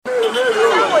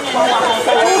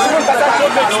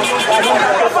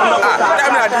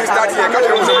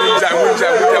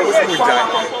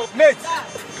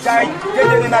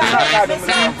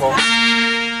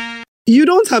You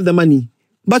don't have the money,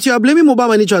 but you are blaming mobile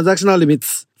money transactional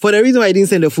limits for the reason why I didn't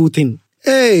send the full thing.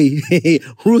 Hey,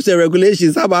 rules and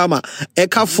regulations, Abama.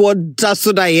 Eka for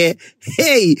Dasodaye.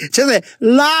 Hey, just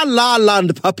la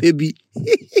land, papi.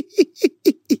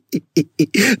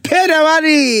 Pay the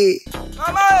money.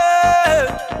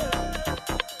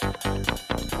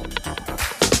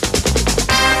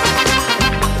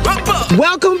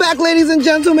 Welcome back, ladies and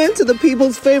gentlemen, to the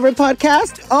people's favorite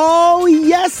podcast. Oh,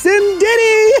 yes,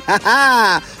 indeedy.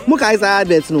 Mukai sa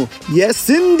no. Yes,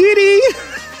 indeedy.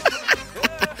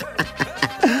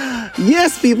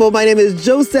 Yes, people, my name is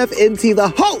Joseph N.T., the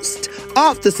host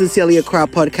of the Sincerely Accra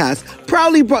podcast,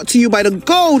 proudly brought to you by the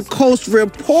Gold Coast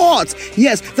Report.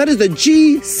 Yes, that is the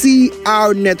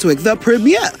GCR network, the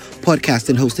premier podcast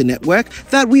and hosting network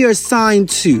that we are signed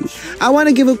to. I want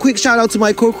to give a quick shout out to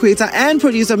my co-creator and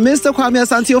producer, Mr. Kwame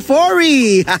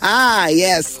Asante-Ofori.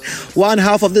 Yes, one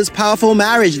half of this powerful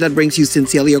marriage that brings you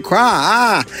Sincerely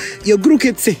Accra. Your guru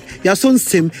kitse, your son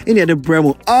sim, in the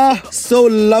bremo. Oh, so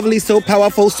lovely, so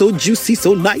powerful, so juicy,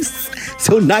 so nice.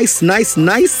 So nice.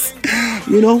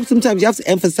 You know, sometimes you have to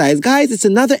emphasize, guys, it's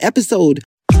another episode.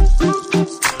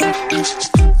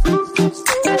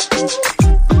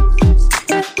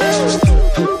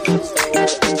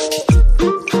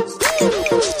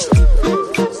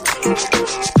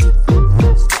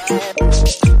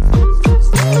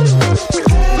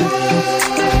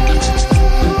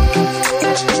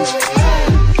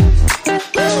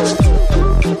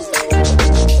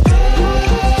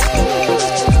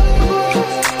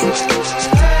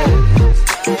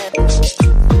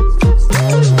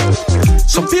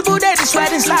 Some people they just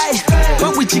ride and slide.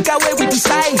 When we jig away, we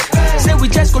decide. Say we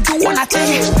just go do one a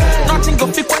thing. Nothing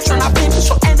go fit watch on our baby.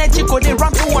 So energy go they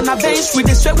run through on our veins. We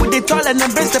they sweat, we they tall and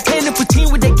embrace the pain. If we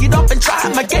team, we they get up and try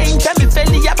them again. Tell me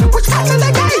fairly happy, push back to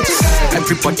the guys.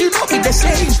 Everybody know me the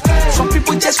same. Some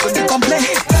people just go they complain.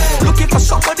 Looking for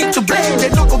somebody to blame.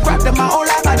 They don't go grab them my whole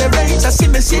life by the reins. I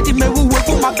see me see the me who will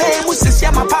put my baby. We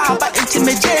see my power, but it's in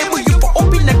me jam. You for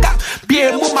open the gap. Be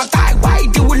a move my guy, why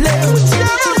do we live?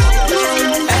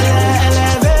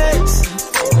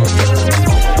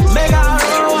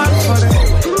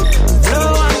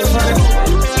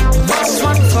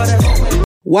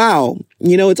 Wow.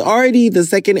 You know, it's already the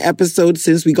second episode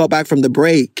since we got back from the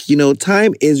break. You know,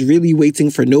 time is really waiting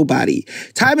for nobody.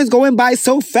 Time is going by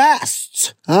so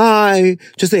fast. I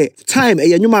just say, time,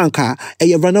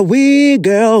 run away,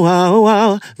 girl, wow,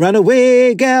 wow. Run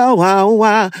away, girl, wow,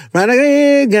 wow. Run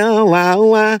away, girl, wow,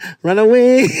 wow. Run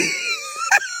away.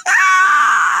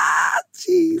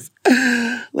 Jeez.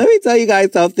 Let me tell you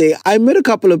guys something. I met a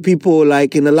couple of people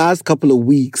like in the last couple of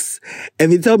weeks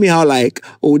and they tell me how like,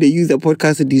 oh, they use their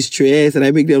podcast to de-stress and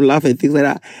I make them laugh and things like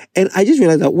that. And I just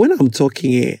realized that when I'm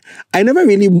talking here, I never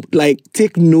really like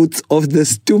take notes of the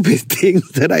stupid things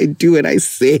that I do and I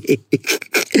say.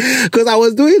 Because I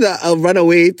was doing the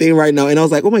runaway thing right now and I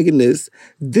was like, oh my goodness,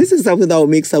 this is something that will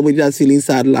make somebody that's feeling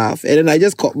sad laugh. And then I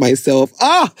just caught myself.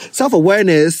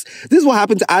 Self-awareness. This is what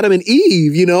happened to Adam and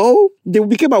Eve, you know? They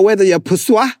became aware that your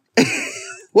puswa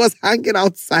was hanging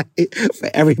outside for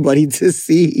everybody to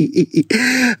see.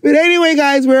 But anyway,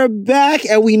 guys, we're back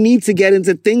and we need to get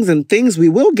into things and things we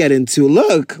will get into.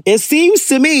 Look, it seems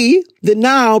to me that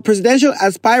now presidential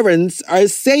aspirants are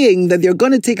saying that they're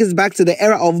going to take us back to the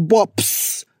era of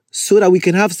bops so that we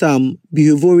can have some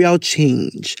behavioral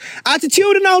change,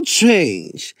 attitudinal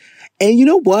change. And you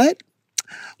know what?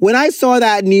 When I saw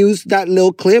that news, that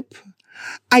little clip,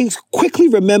 I quickly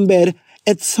remembered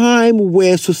a time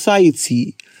where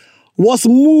society was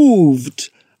moved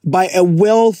by a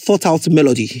well thought out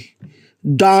melody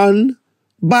done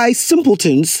by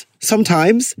simpletons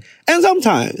sometimes and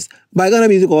sometimes by Ghana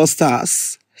Music All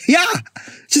Stars. Yeah.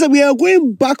 She said, we are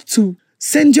going back to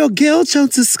send your girl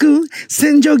child to school.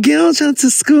 Send your girl child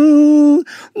to school.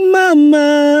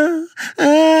 Mama,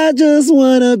 I just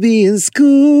wanna be in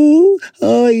school.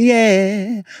 Oh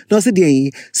yeah. No,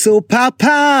 so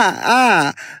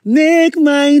Papa, make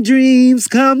my dreams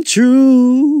come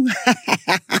true.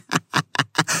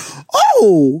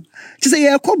 Oh, she said,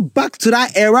 yeah, come back to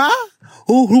that era.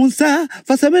 Urunsa,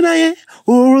 faseminaye,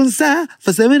 urunsa,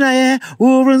 faseminaye,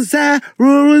 urunsa,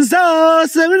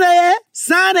 seminaye,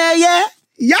 sanaye.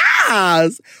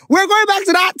 Yes! We're going back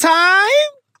to that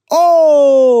time?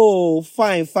 Oh,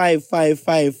 fine.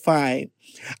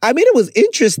 I mean, it was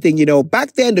interesting, you know,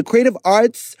 back then, the creative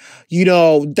arts, you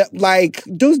know, like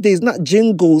those days, not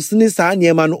jingles, and it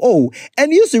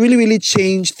used to really, really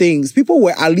change things. People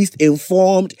were at least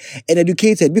informed and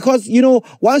educated because, you know,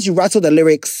 once you rattle the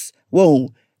lyrics,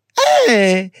 well,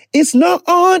 It's not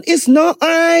on, it's not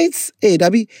right. Hey,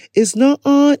 Dabi, it's not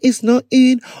on, it's not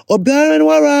in. Oberan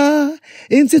wara,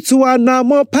 into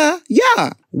tuanamopa.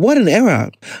 Yeah, what an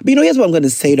era. But here's what I'm going to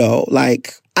say though.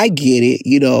 Like, I get it,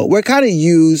 we're kind of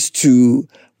used to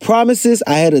promises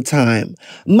ahead of time.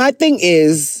 My thing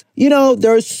is,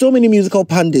 there are so many musical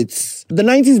pundits. The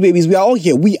 90s babies, we are all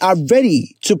here. We are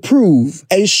ready to prove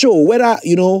and show whether,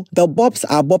 the bops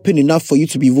are bopping enough for you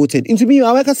to be voted. And to me,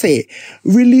 like I say,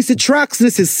 release the tracks.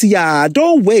 This is Sia.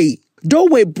 Don't wait.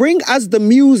 Bring us the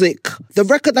music, the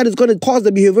record that is going to cause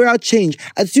the behavioral change.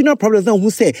 As you know, problems now who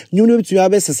say,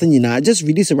 just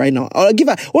release it right now. Or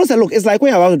once I look, it's like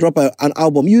when you're about to drop an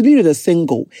album, you needed a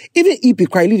single. Even EP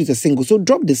Cry needed a single. So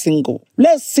drop the single.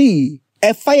 Let's see.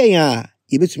 Because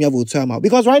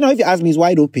right now, if you ask me, it's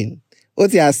wide open.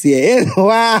 What's your say? It's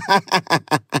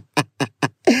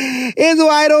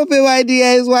wide open, my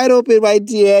dear. It's wide open, my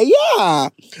dear. Yeah.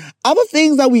 Other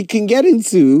things that we can get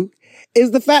into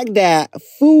is the fact that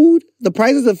the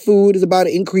prices of food is about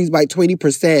to increase by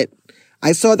 20%.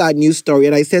 I saw that news story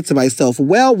and I said to myself,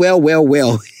 well.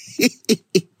 If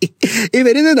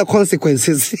it isn't the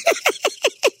consequences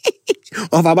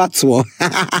of Abattoir,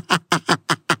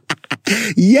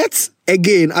 yet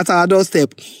again at our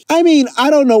doorstep. I mean, I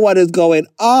don't know what is going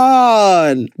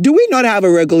on. Do we not have a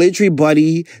regulatory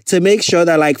body to make sure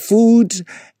that like food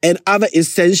and other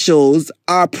essentials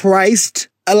are priced?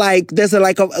 Like there's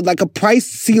a price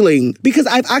ceiling, because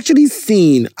I've actually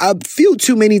seen a few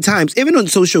too many times, even on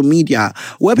social media,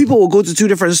 where people will go to two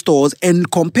different stores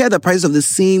and compare the price of the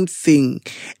same thing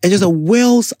and just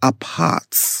worlds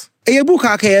apart.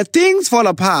 Things fall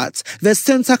apart. The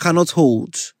center cannot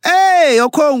hold. Hey,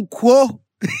 Okonkwo.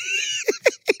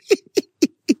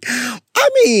 I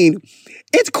mean,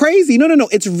 it's crazy. No.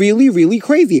 It's really, really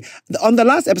crazy. On the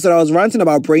last episode, I was ranting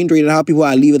about brain drain and how people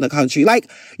are leaving the country.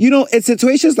 Like, it's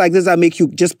situations like this that make you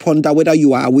just ponder whether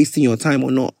you are wasting your time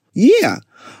or not. Yeah.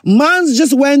 Mans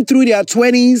just went through their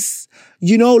 20s,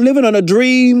 living on a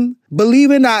dream,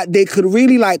 believing that they could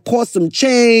really cause some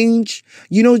change.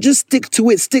 Just stick to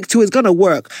it. It's gonna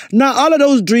work. Now, all of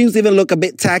those dreams even look a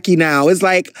bit tacky now. It's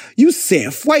like, you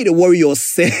safe. Why to worry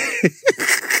yourself?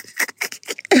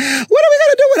 What are we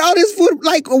gonna do with all this food?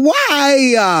 Like,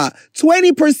 why?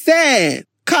 20%.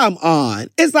 Come on.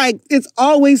 It's like, it's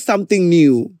always something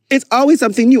new. I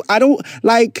don't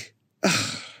like,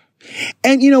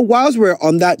 and whilst we're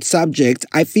on that subject,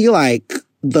 I feel like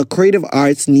the creative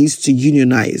arts needs to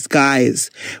unionize. Guys,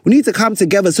 we need to come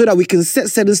together so that we can set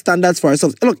certain standards for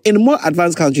ourselves. Look, in more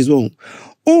advanced countries,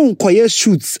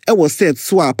 shoots,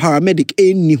 paramedic.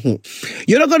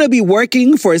 You're not going to be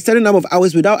working for a certain number of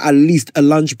hours without at least a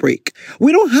lunch break.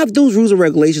 We don't have those rules and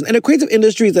regulations. And the creative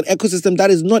industry is an ecosystem that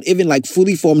is not even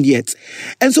fully formed yet.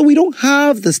 And so we don't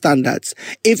have the standards.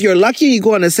 If you're lucky, you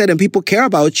go on a set and people care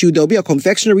about you, there'll be a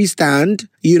confectionery stand,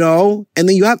 and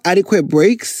then you have adequate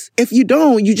breaks. If you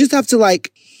don't, you just have to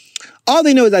all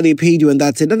they know is that they paid you and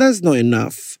that's it. And that's not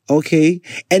enough. Okay.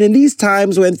 And in these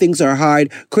times when things are hard,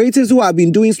 creatives who have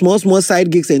been doing small side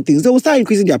gigs and things, they will start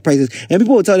increasing their prices. And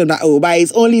people will tell them that, but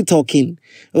it's only talking.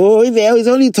 It's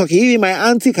only talking. Even my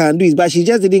auntie can do it, but she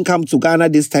just didn't come to Ghana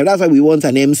this time. That's why we want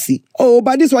an MC.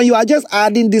 But this one, you are just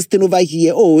adding this thing over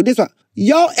here. This one.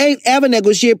 Y'all ain't ever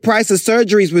negotiate price of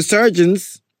surgeries with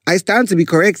surgeons. I stand to be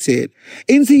corrected.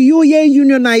 Into you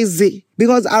unionize it.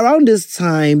 Because around this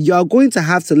time, you are going to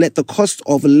have to let the cost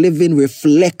of living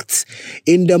reflect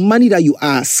in the money that you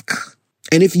ask.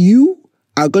 And if you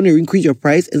are going to increase your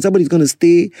price and somebody's going to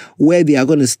stay where they are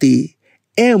going to stay,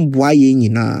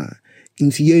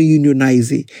 into you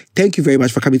unionize it. Thank you very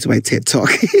much for coming to my TED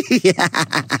Talk.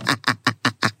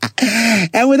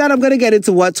 And with that, I'm going to get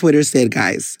into what Twitter said,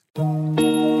 guys.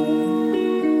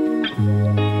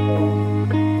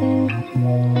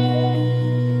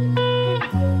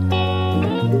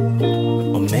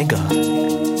 Omega.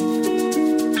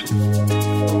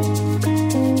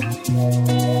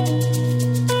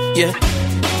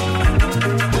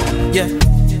 Yeah.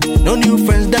 No new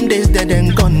friends, them days dead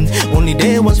and gone. Only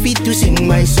they was fit to sing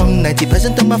my song.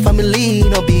 90% of my family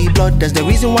no be blood. That's the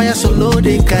reason why I solo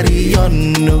they carry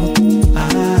on. No.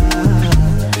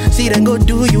 See them go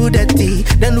do you dirty.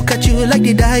 Then look at you like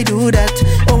did I do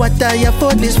that? Oh, what I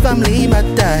afford this family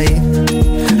matter.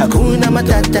 Hakuna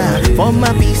Matata. For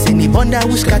my peace in the bond I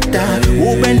will scatter.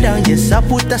 Who bend down, yes, I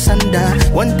put asunder.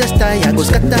 One test I go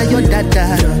scatter your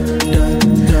data.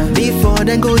 Before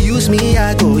then go use me,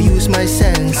 I go use my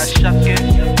sense.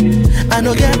 I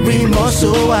no get remorse,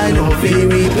 so I no feel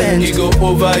repent. He go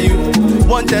over you.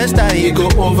 One test time, he go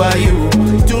over you.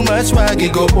 Too much swag, he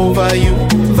go over you.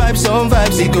 Vibes on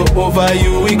vibes, he go over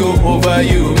you. He go over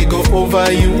you, he go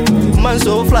over you. Man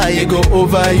so fly, he go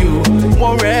over you.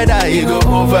 One red eye, he go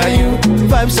over you.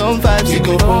 Vibes on vibes, he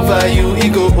go over you. He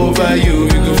go over you, he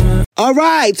go. All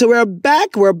right, so we're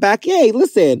back. Yay,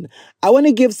 listen, I want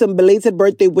to give some belated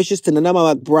birthday wishes to Nana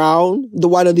McBrown, the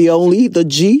one and the only, the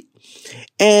G.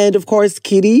 And of course,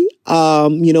 Kitty, he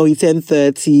turned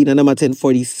 30, Nanama turned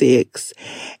 46.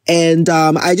 And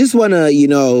I just want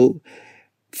to,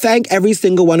 thank every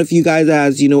single one of you guys that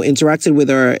has, interacted with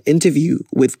our interview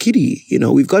with Kitty.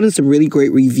 We've gotten some really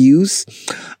great reviews.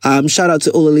 Shout out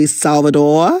to Olele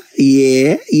Salvador.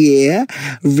 Yeah.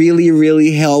 Really,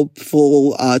 really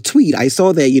helpful tweet. I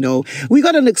saw that, we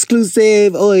got an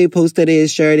exclusive. Olele posted it,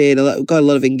 shared it. Got a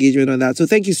lot of engagement on that. So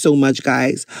thank you so much,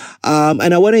 guys.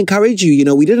 And I want to encourage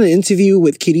you, we did an interview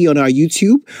with Kitty on our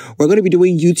YouTube. We're going to be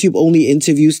doing YouTube only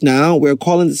interviews now. We're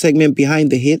calling the segment Behind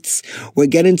the Hits. We're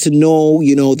getting to know,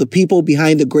 the people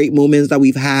behind the great moments that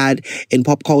we've had in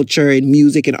pop culture, in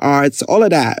music and arts, all of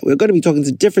that. We're going to be talking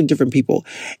to different people.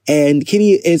 And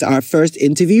Kitty is our first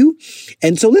interview.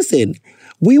 And so listen,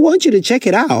 we want you to check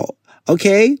it out.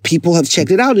 Okay? People have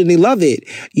checked it out and they love it.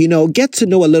 Get to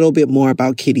know a little bit more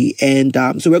about Kitty. And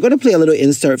so we're going to play a little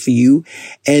insert for you.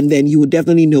 And then you will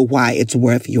definitely know why it's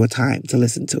worth your time to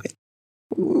listen to it.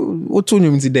 What told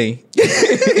you today?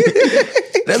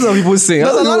 That's what people say.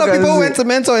 Because a lot of people went to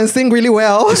Mentor and sing really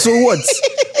well. So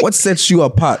what sets you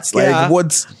apart? Like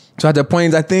so at the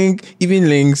point, I think even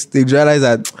Links, they realize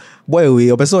that, boy,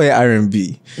 we also hear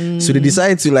R&B. So they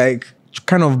decide to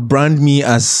kind of brand me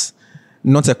as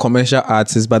not a commercial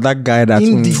artist, but that guy that I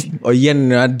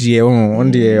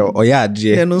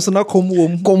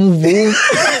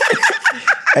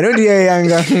don't hear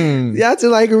younger. You have to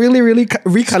really, really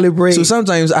recalibrate. So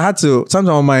sometimes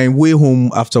on my way home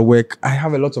after work, I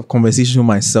have a lot of conversations with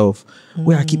myself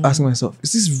where I keep asking myself,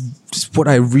 is this what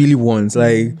I really want?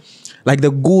 Like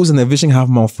the goals and the vision I have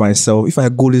of myself, if I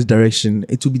go this direction,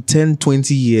 it will be 10,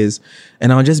 20 years.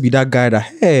 And I'll just be that guy that,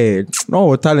 hey,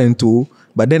 no talent too.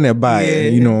 But then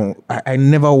I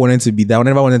never wanted to be that. I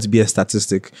never wanted to be a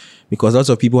statistic because lots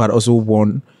of people had also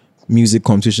won music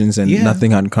competitions and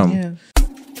nothing had come. Yeah.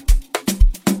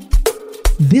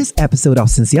 This episode of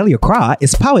Sincerely Accra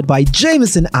is powered by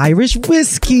Jameson Irish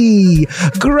Whiskey.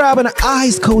 Grab an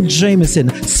ice cold Jameson,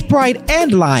 Sprite,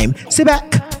 and lime. Sit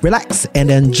back, relax,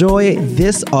 and enjoy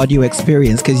this audio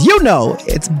experience because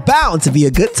it's bound to be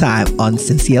a good time on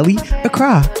Sincerely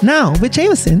Accra. Now with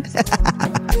Jameson.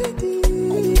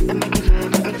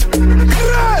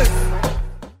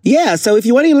 Yeah, so if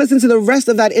you want to listen to the rest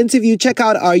of that interview, check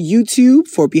out our YouTube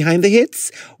for Behind the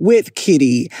Hits with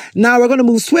Kitty. Now we're going to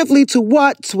move swiftly to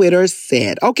what Twitter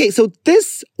said. Okay, so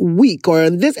this week or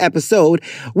in this episode,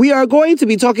 we are going to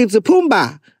be talking to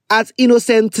Pumbaa at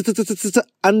innocent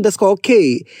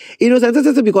 _K.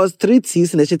 Innocent because 3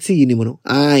 T's and T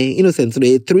innocent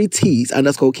today 3 T's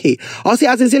 _K. Also,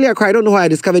 at Sincerely Accra, I don't know how I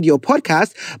discovered your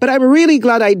podcast, but I'm really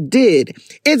glad I did.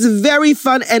 It's very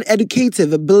fun and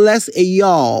educative. Bless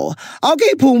y'all.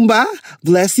 Okay, Pumbaa.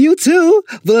 Bless you too.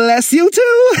 Bless you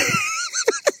too.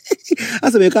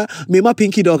 As me my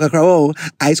pinky dog akra.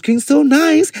 Ice cream so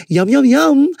nice. Yum yum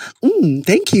yum.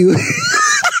 Thank you.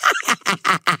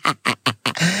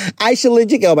 I should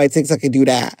legit get on my TikTok and do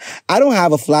that. I don't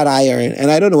have a flat iron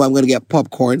and I don't know where I'm going to get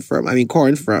corn from.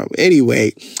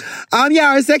 Anyway.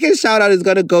 Our second shout out is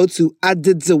going to go to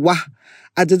Adidziwa.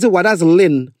 Adidziwa, that's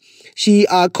Lynn. She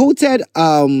quoted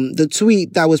the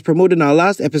tweet that was promoted in our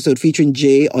last episode featuring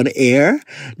Jay on air,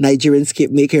 Nigerian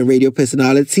skip maker and radio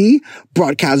personality,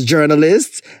 broadcast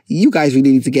journalist. You guys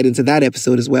really need to get into that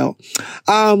episode as well.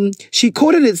 She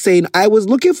quoted it saying, I was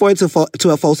looking forward to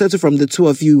a falsetto from the two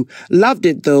of you. Loved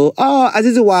it though. Oh,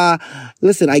 Aziziwa,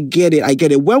 listen, I get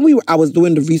it. When I was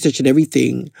doing the research and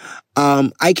everything,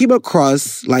 I came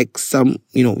across some,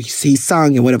 he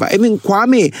sang and whatever. Even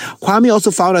Kwame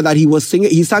also found out that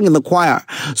he sang in the choir.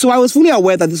 So I was fully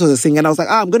aware that this was a singer and I was like,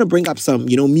 I'm going to bring up some,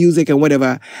 music and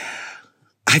whatever.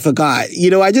 I forgot.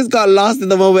 I just got lost in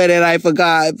the moment and I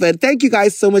forgot. But thank you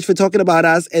guys so much for talking about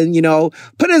us and,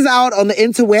 put us out on the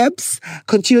interwebs.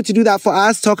 Continue to do that for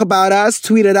us. Talk about us.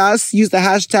 Tweet at us. Use the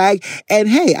hashtag. And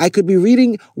hey, I could be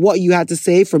reading what you had to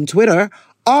say from Twitter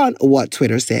on What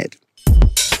Twitter Said.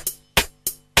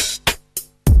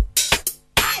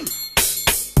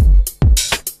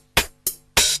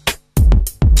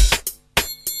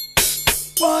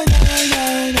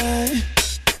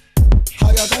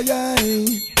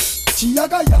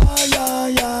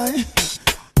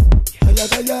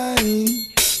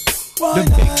 The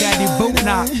Big Daddy boot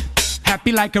knock.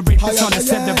 Happy like a rapist on the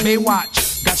set of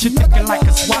Baywatch. Got you thinking like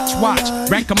a swatch watch.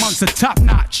 Rank amongst the top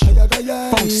notch.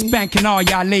 Phone spanking all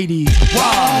y'all ladies.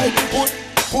 Wow.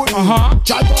 What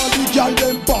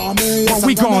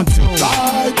we gon' do?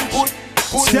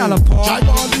 Tell them, Paul.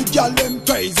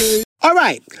 All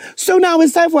right. So now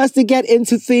it's time for us to get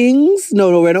into things.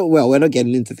 No, we're not. Well, we're not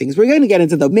getting into things. We're going to get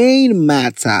into the main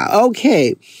matter.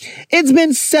 Okay. It's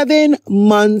been 7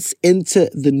 months into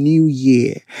the new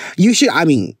year.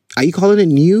 Are you calling it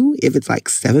new if it's like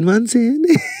 7 months in?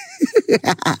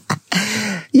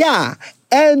 Yeah.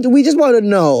 And we just want to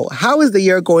know, how is the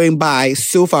year going by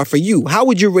so far for you? How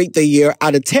would you rate the year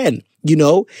out of 10? You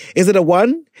know, is it a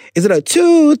 1? Is it a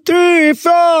 2, 3,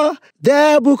 4?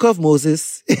 The Book of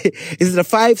Moses. Is it a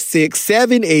 5, 6,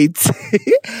 7, 8?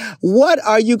 What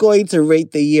are you going to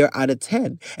rate the year out of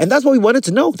 10? And that's what we wanted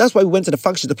to know. That's why we went to the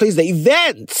function, the place, the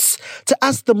events, to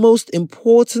ask the most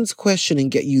important question and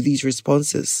get you these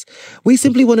responses. We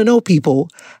simply want to know, people,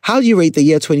 how do you rate the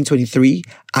year 2023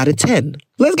 out of 10?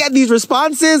 Let's get these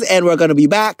responses, and we're going to be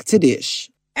back to dish.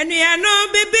 And we are no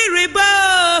baby ribo.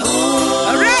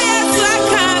 Raya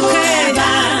swaka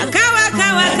kawa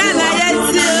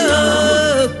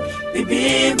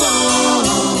baby bo.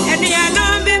 And we are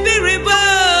no baby ribo.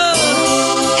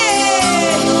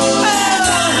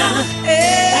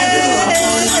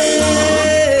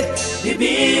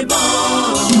 Baby bo.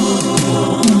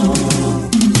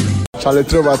 Charlie,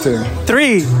 3 over 10.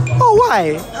 3. Oh,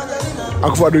 why?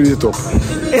 Akufo-Addo did it up.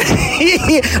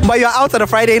 But you're out on a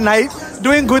Friday night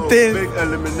doing good things.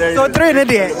 So 3 in a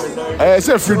day. I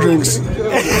said free drinks.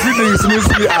 Free drinks needs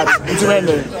to be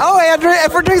added. Oh, yeah,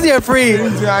 free drinks are free.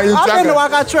 I'm going to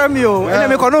work at Tremio.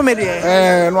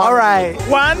 All right.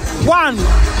 1.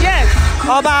 Yes.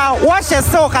 About wash your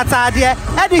soak at idea.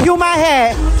 And the human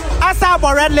hair. I saw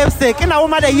about red lipstick in a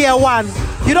woman the year 1.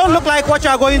 You don't look like what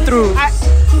you are going through.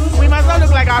 We must not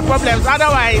look like our problems,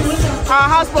 otherwise our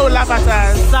household will laugh at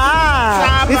us.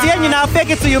 It's here you now, fake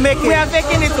it till you make it. We are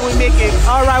faking it till we make it.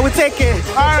 All right, we take it.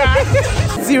 All right.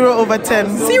 0 over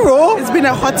 10. 0? It's been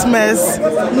a hot mess.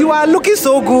 You are looking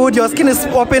so good. Your skin is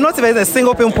popping. Not even a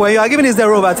single pimple. You are giving it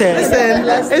 0 over 10.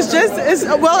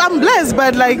 Listen, well, I'm blessed,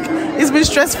 but like, it's been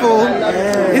stressful.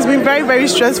 It's been very, very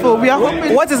stressful. We are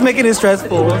hoping. What is making it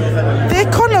stressful? The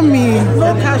economy.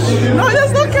 No cash. No,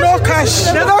 there's no cash. No cash.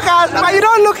 There's no cash. But you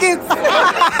don't look it.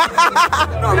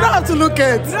 No, you don't have to look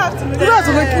it.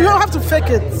 You don't have to fake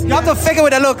it. You have to fake it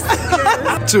with the looks.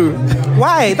 2.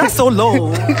 Why? That's so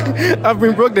low. I've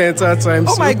been broke the entire time.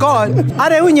 Oh my God.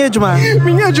 Are we need Juma?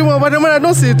 But I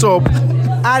don't see it up.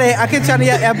 I can't tell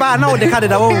you a bar now. They had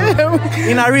it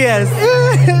in arrears.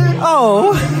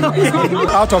 Oh.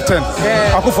 Out of 10.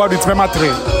 Akufo-Addo it's number 3.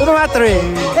 Number 3.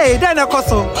 Hey, then a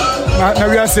coso. Now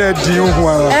we are said, do you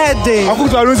want?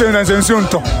 Akufo-Addo is in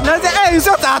Hey, you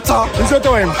saw that talk.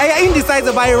 Hey,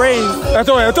 indecisive by rain. I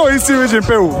thought he's serious in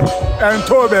Peru. And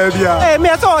told baby. Hey, me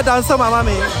I thought dance some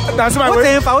mommy. That's my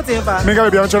way. What in for? Me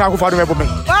gonna be on Akufo-Addo for me.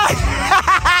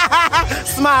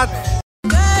 Smart.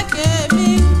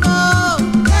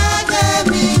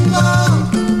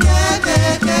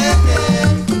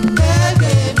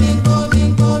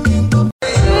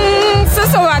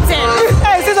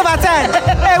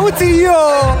 What are you?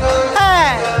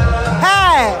 Hey,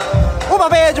 who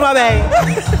Papa Juma Bay?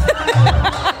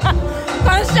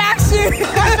 Construction.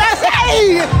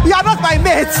 Hey, you are not my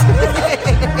mate.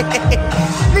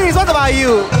 Please, what about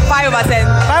you? 5 over 10.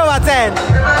 5 over 10.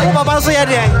 Who Papa so you're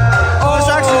doing?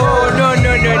 Construction. No.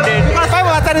 5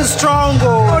 over 10 is strong.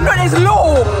 Oh no, it's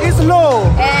low. It's low.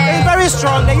 It's very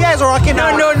strong. The year is rocking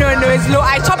out. No, it's low.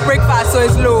 I chop breakfast, so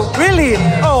it's low. Really?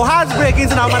 Oh, hard break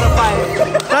into now man of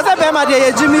 5. That's a Bema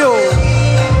de Jimmy.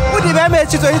 Who did Bema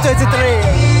 2023?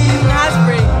 Hard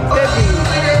break. Baby.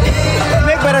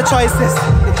 Make better choices.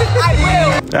 I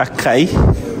will.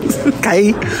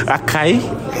 Akai.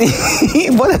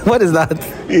 What is that?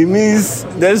 It means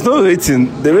there's no rating.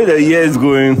 The way the year is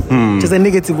going, just a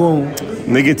negative one.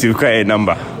 Negative quite a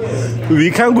number.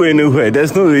 We can't go anywhere.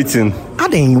 There's no rating.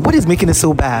 Adding, what is making it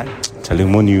so bad? Charlie,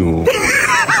 money.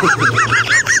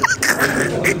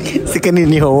 Second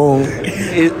in your home.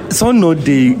 It's on no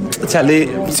day. Charlie,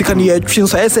 second year.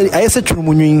 So I said,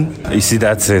 you see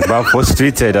that's it. But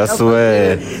frustrated. I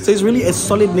swear. So it's really a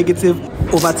solid negative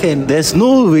over 10. There's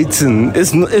no rating.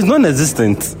 It's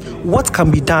non-existent. What can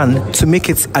be done to make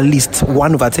it at least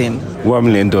 1 over 10? $1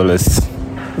 million.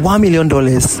 $1 million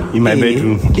in my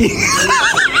bedroom.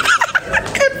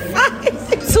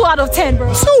 2 out of 10,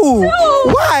 bro. 2?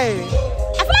 Why?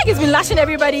 I feel like it's been lashing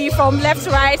everybody from left,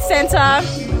 right, center.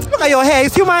 Look at your hair.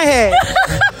 It's human hair.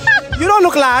 You don't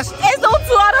look lash. It's not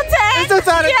still 2 out of 10. It's still 2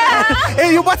 out of 10.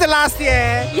 Hey, you bought it last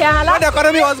year. Yeah, when the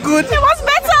economy was good. It was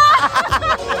better.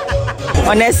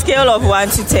 On a scale of 1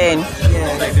 to 10.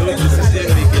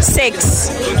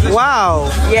 6. Wow.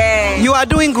 Yeah. You are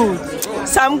doing good.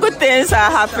 Some good things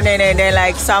are happening and then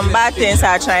like some bad things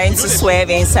are trying to swerve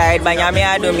inside. But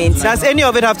does any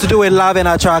of it have to do with love and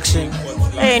attraction?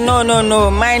 Hey, no.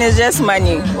 Mine is just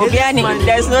money.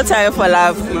 There's no time for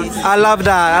love, please. I love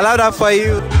that. I love that for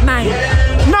you. 9.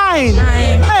 9?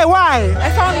 Hey, why?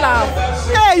 I found love.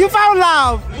 Hey, you found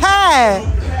love. Hey.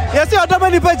 You see, I don't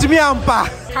want to pay Jimmy Ampa.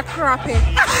 Hakrape.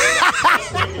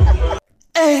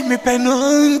 Hey, me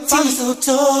penalty. I'm so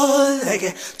tall, like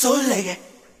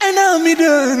and I'm me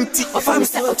dirty. Oh, I'm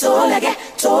so tall, like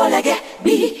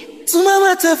be. To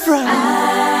mama to from.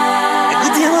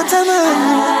 Dear what a man.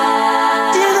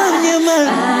 Dear on your man.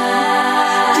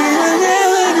 Dear on your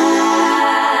man.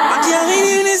 What you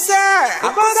mean is sir? I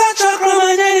was a chocolate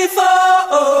man 94.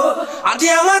 Oh,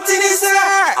 dear what is sir?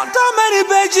 I don't many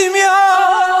Benjamin.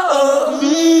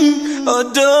 Oh,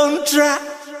 don't try.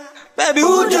 Baby,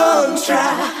 who don't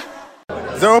try?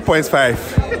 0.5.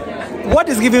 What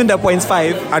is giving the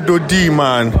 0.5? ADO-D,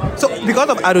 man. So because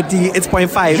of ADO-D, it's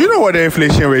 0.5. Do you know what the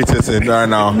inflation rate is right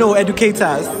now? No, educate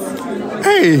us.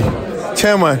 Hey,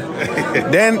 chairman.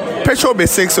 Then petrol be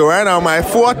 6, so right now my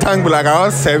 4 tank be like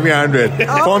around 700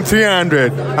 from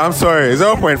 300. I'm sorry,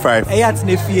 0.5. Hey, that's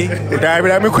Nefie. Dabi,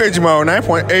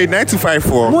 9.8, 9.5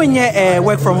 for. When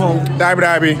work from home.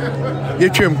 Dabi. You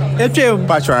trim.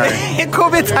 Patry.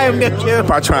 COVID time,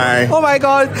 Patry. Oh my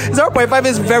God, 0.5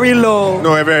 is very low.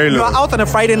 No, very low. You are out on a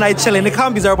Friday night chilling. It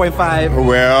can't be 0.5.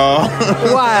 Well.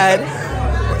 What?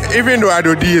 Even though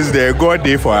ADO-D is there, God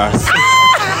day for us.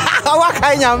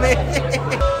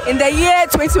 In the year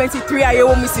 2023, I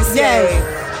owe Mrs. Yes.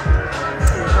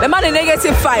 The man is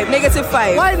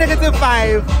 -5. Why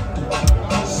 -5?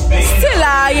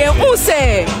 Still, who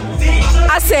say?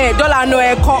 I say dollar no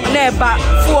never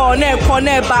for never.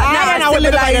 Now we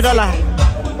live by the dollar.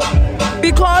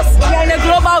 Because we are in a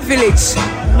global village.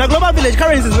 In a global village,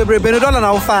 currency is $1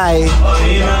 now 5.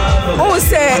 Who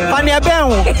say? Pania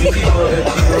Ben.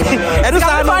 And it's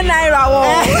naira.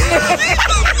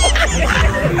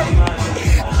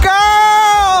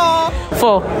 Girl.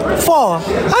 4.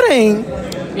 How dang?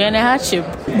 You're in a hardship.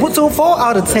 So 4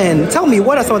 out of 10. Tell me,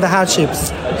 what are some of the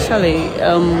hardships? Actually,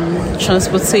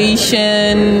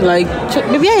 transportation, like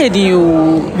maybe I had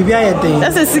you.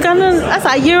 That's a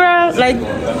year, like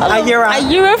a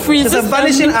year free. It's a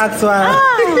vanishing act.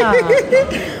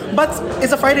 But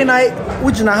it's a Friday night.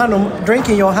 Drink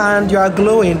in your hand, you are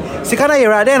glowing. Sikana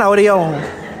yera then how you?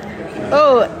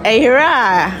 Oh, a year.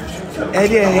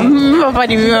 Papa,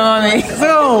 do you remember me?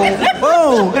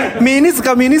 Oh,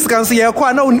 Minisca, so you're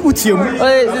quite no utium.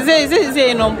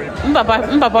 Say, no,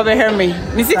 Papa, hear me.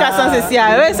 Nisika says,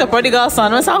 yeah, where's a prodigal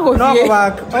son? What's uncle?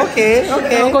 Okay.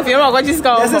 Uncle, what is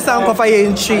going on? This is Uncle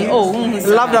Fayenchi. Oh,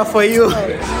 love that for you.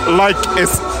 Like,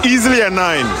 it's easily a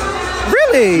 9.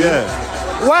 Really? Yeah.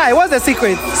 Why? What's the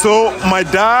secret? So my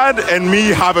dad and me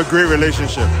have a great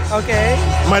relationship. Okay.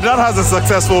 My dad has a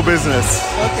successful business.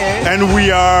 Okay. And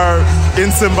we are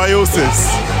in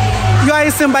symbiosis. You are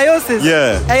in symbiosis?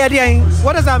 Yeah.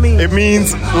 What does that mean? It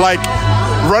means like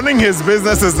running his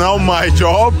business is now my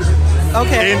job.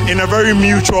 Okay. In a very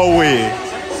mutual way.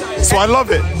 So I love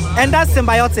it. And that's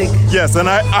symbiotic. Yes, and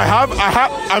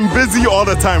I'm busy all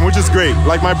the time, which is great.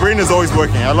 Like my brain is always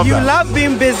working. I love that. You love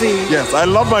being busy. Yes, I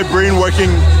love my brain working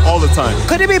all the time.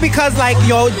 Could it be because like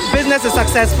your business is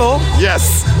successful?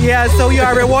 Yes. Yeah, so you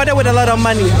are rewarded with a lot of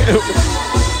money.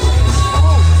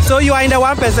 So you are in the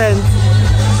 1%.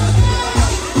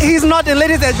 He's not,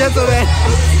 ladies and gentlemen.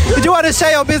 Do you want to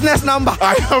share your business number?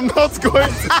 I am not going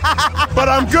to, but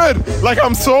I'm good. Like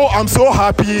I'm so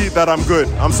happy that I'm good.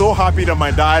 I'm so happy that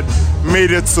my dad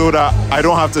made it so that I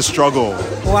don't have to struggle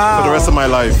for the rest of my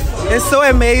life. It's so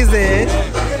amazing.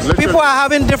 Literally. People are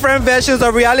having different versions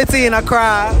of reality in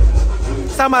Accra.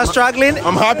 Some are struggling.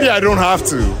 I'm happy I don't have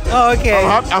to. Oh, okay.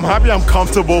 I'm happy I'm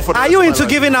comfortable for the Are you into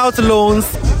giving out loans?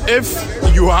 If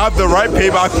you have the right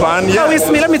payback plan, yeah. No, it's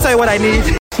me. Let me tell you what I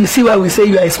need. You see why we say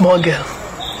you are a small girl?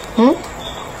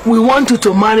 We want you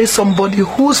to marry somebody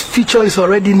whose future is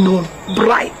already known,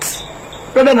 bright,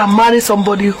 rather than marry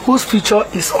somebody whose future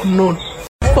is unknown.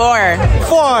 4.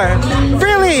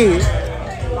 Really?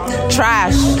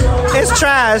 Trash. It's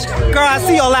trash. Girl, I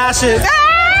see your lashes.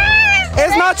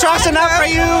 It's not trash enough for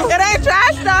you. It ain't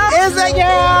trash though. Is it,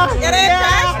 yeah? It ain't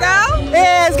trash though.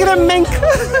 Yeah, it's giving mink.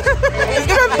 It's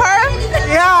giving purr.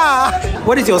 Yeah.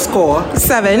 What is your score?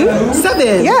 7.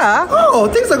 7? Yeah. Oh,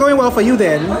 things are going well for you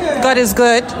then. God is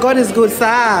good. God is good,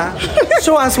 sir.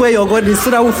 Show us where your God is so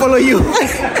that we'll follow you.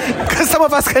 Because some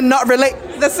of us cannot relate.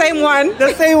 The same one.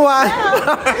 The same one.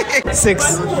 6.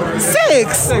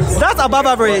 6? That's above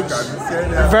average.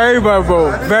 Very bad,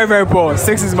 bro. Very, very poor.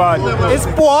 6 is bad. It's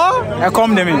poor?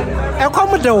 Accommodate.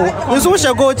 Accommodate. This one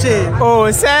shall go to. Oh,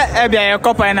 say, a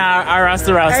couple in a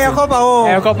restaurant. A couple,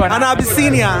 oh. A couple. And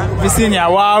Abyssinia. Abyssinia.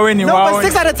 Wow, no, but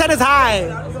 6 out of 10 is high.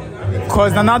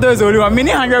 Because another is only $1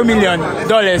 million.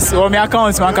 Or my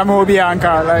accounts, man, come over here and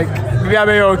like, we are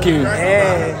very okay.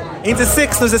 Yeah. Into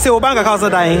 6, so they say, bank accounts are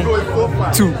dying.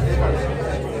 2.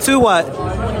 2 what?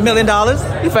 $1 million?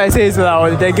 If I say so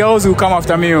loud, the girls will come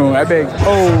after me, I beg.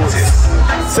 Oh.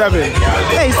 7.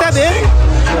 Hey, 7?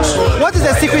 What is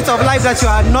the secret of life that you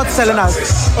are not telling us?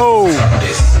 Oh,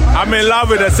 I'm in love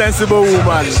with a sensible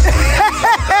woman.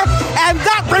 And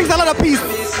that brings a lot of peace.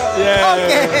 Yeah.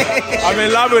 Okay. I'm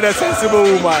in love with a sensible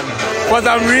woman. For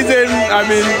some reason,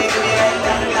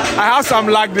 I have some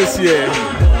luck this year.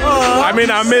 I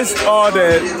missed all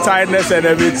the tiredness and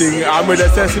everything. I'm with a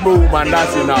sensible woman,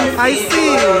 that's enough. I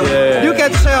see. Yeah. You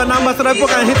can share your number so that people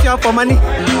can hit you up for money.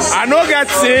 I don't get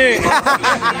sick.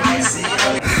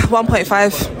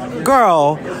 1.5.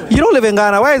 Girl, you don't live in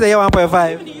Ghana. Why is it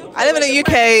 1.5? I live in the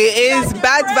UK. It's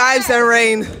bad vibes and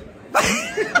rain.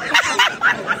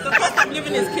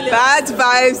 Bad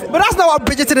vibes. But that's not what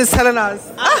Bridgerton is telling us.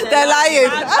 They're lying.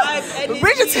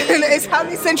 Bridgerton is how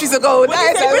many centuries ago?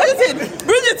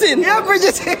 Bridgerton. Yeah,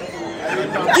 Bridgerton.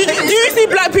 Do you see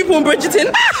black people in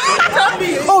Bridgerton? Tell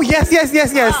me. Oh, yes.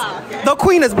 The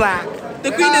Queen is black.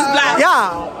 The Queen is black.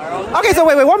 Yeah. Okay, so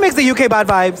wait. What makes the UK bad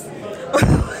vibes?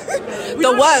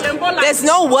 The work. There's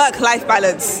no work-life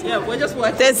balance. Yeah, we're just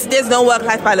working. There's no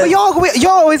work-life balance. But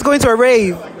you're always going to a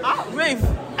rave. Rave.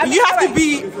 You have to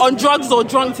be on drugs or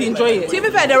drunk to enjoy it. To be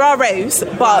fair, there are raves,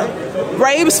 but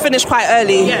raves finish quite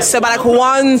early. Yeah. So by like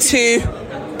 1, 2.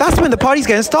 That's when the party's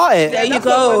getting started. There you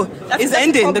go. It's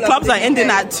ending. The clubs are ending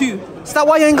at 2. Is that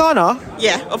why you're in Ghana?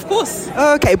 Yeah, of course.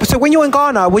 Okay, but so when you're in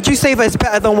Ghana, would you say that it's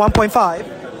better than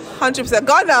 1.5? 100%.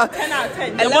 Ghana. 10 out of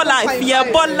 10. Born life.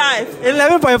 Yeah, born life.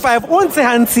 11.5. What's a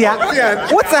hand here?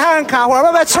 What's a hand car?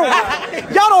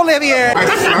 Y'all don't live here.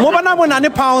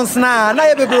 £pounds now.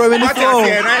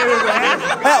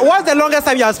 What's the longest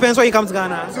time you have spent when you come to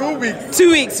Ghana? 2 weeks.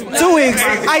 2 weeks. 2 weeks.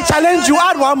 I challenge you,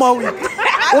 add 1 more week.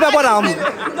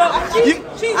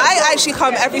 I actually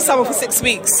come every summer for 6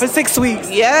 weeks. For 6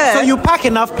 weeks? Yeah. So you pack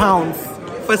enough pounds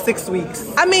for 6 weeks?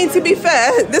 I mean, to be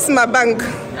fair, this is my bank.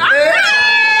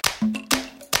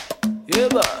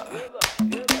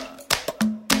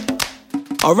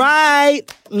 All right.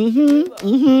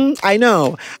 I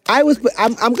know. I'm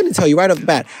going to tell you right off the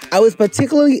bat. I was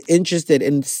particularly interested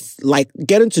in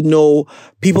getting to know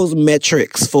people's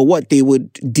metrics for what they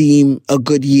would deem a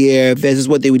good year versus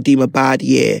what they would deem a bad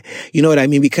year. You know what I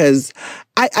mean? Because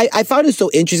I found it so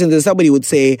interesting that somebody would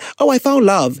say, oh, I found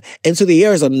love. And so the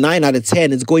year is a 9 out of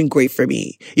 10. It's going great for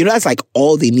me. You know, that's like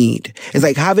all they need. It's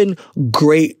like having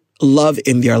great love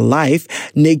in their life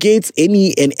negates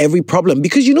any and every problem.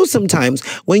 Because you know, sometimes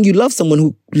when you love someone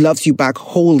who loves you back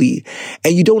wholly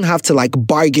and you don't have to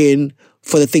bargain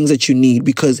for the things that you need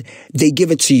because they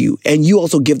give it to you and you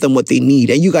also give them what they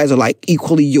need and you guys are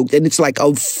equally yoked and it's like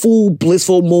a full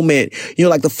blissful moment, you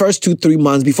know, the first 2-3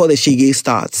 months before the shige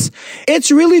starts. It's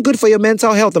really good for your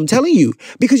mental health, I'm telling you,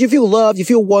 because you feel loved, you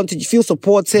feel wanted, you feel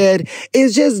supported.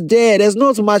 It's just there. There's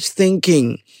not much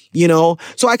thinking. You know,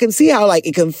 so I can see how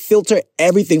it can filter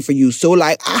everything for you. So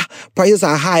prices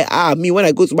are high. Me, when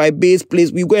I go to my base place,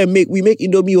 we make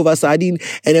Indomie over sardine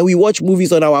and then we watch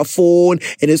movies on our phone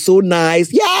and it's so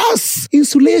nice. Yes!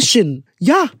 Insulation.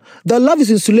 Yeah. The love is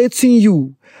insulating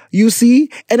you. You see?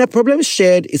 And a problem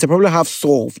shared is a problem half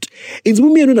solved. It's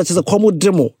me and a common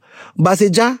demo.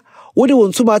 Baseja. What they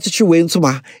want to match you in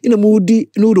a moody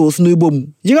noodles, new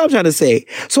boom. You know what I'm trying to say?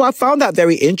 So I found that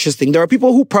very interesting. There are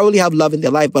people who probably have love in their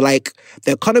life, but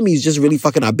the economy is just really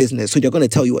fucking our business. So they're going to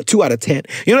tell you a 2 out of 10.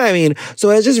 You know what I mean? So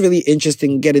it's just really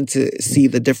interesting getting to see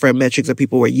the different metrics that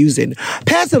people were using.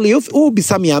 Personally,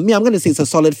 I'm going to say it's a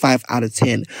solid 5 out of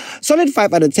 10. Solid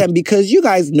 5 out of 10 because you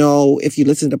guys know, if you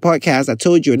listen to the podcast, I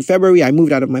told you in February, I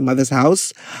moved out of my mother's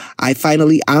house. I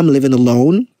finally am living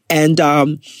alone. And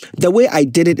the way I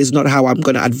did it is not how I'm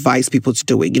going to advise people to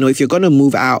do it. If you're going to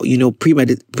move out,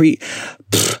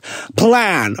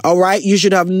 plan, all right? You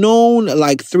should have known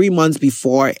like 3 months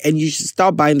before, and you should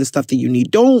start buying the stuff that you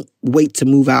need. Don't wait to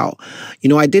move out.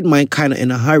 I did mine kind of in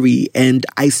a hurry, and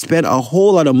I spent a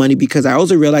whole lot of money because I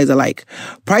also realized that like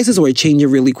prices were changing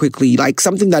really quickly. Like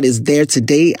something that is there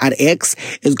today at X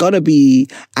is going to be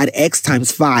at X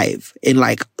times 5 in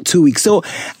like 2 weeks. So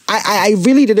I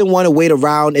really didn't want to wait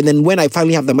around. And then when I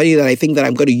finally have the money that I think that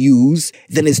I'm going to use,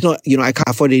 then it's not, I can't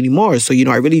afford it anymore. So,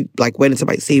 I really like went into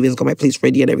my savings, got my place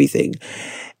ready and everything.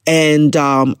 And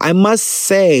I must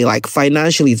say, like,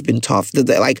 financially, it's been tough.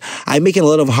 Like, I'm making a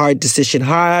lot of hard decisions,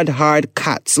 hard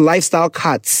cuts, lifestyle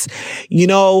cuts.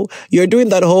 You're doing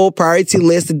that whole priority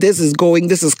list. This is going,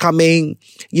 this is coming.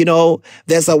 There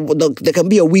can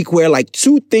be a week where like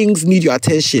 2 things need your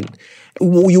attention.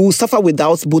 You will suffer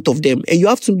without both of them. And you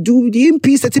have to do the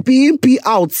MP, CTP, MP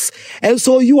outs. And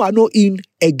so you are not in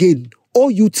again.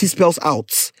 All UT spells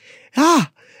out.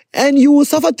 And you will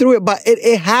suffer through it, but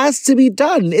it has to be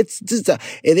done. It's just,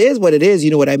 it is what it is. You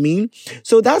know what I mean?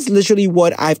 So that's literally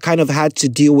what I've kind of had to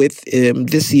deal with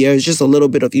this year. It's just a little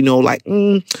bit of,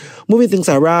 moving things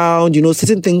around,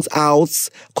 sitting things out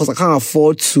because I can't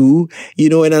afford to,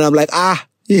 and then I'm like,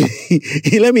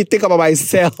 let me think about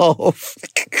myself.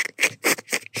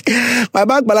 My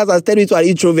bank balance has turned me to an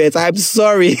introvert. I'm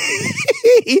sorry.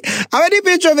 How many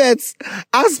introverts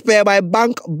as per my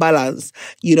bank balance?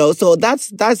 So that's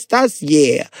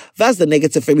the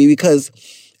negative for me because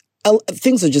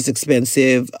things are just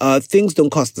expensive. Things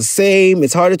don't cost the same.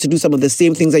 It's harder to do some of the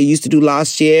same things I used to do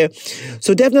last year.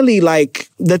 So definitely like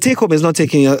the take home is not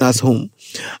taking us home.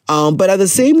 But at the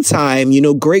same time,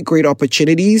 great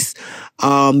opportunities.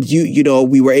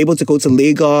 We were able to go to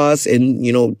Lagos and,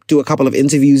 do a couple of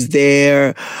interviews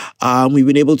there. We've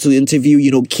been able to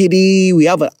interview, Kitty. We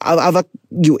have other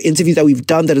interviews that we've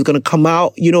done that is going to come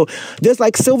out. There's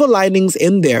like silver linings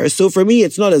in there. So for me,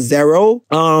 it's not a 0.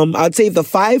 I'd say the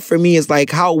 5 for me is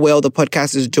like how well the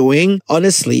podcast is doing.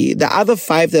 Honestly, the other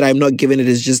 5 that I'm not giving it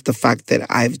is just the fact that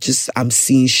I'm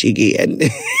seeing Shiggy and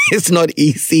it's not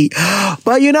easy.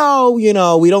 But we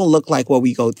don't look like what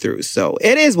we go through. So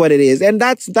it is what it is. And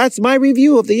that's my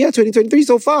review of the year 2023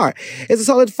 so far. It's a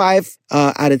solid 5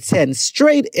 out of 10,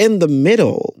 straight in the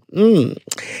middle.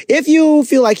 If you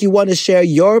feel like you want to share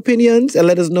your opinions and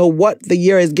let us know what the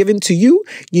year has given to you,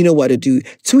 you know what to do.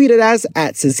 Tweet at us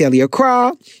at Sincerely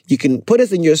Accra. You can put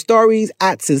us in your stories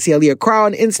at Sincerely Accra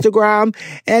on Instagram.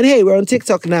 And hey, we're on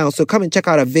TikTok now, so come and check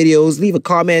out our videos, leave a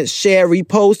comment, share,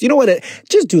 repost. You know what?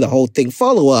 Just do the whole thing.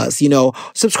 Follow us,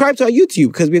 subscribe to our YouTube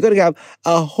because we're going to have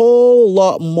a whole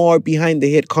lot more behind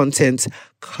the hit content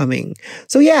coming.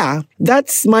 So yeah,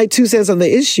 that's my 2 cents on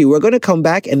the issue. We're going to come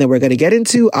back and then we're going to get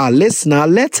into our listener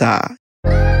letter.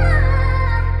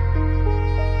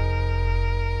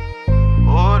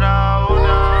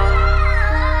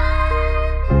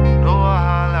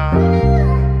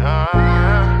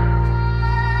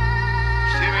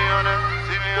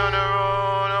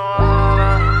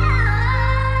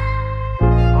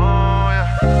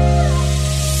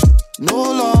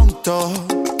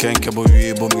 Can't care about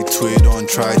you, but me too, don't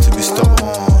try to be stubborn.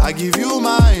 I give you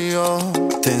my all.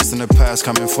 Things in the past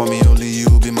coming for me, only you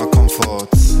be my comfort.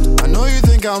 I know you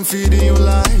think I'm feeding you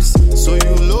lies, so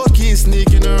you low-key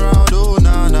sneaking around, oh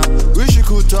nah. Wish you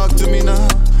could talk to me now.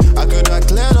 I could have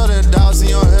cleared all the doubts in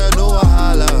your head, no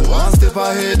wahala. 1 step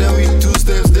ahead, then we 2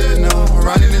 steps there now.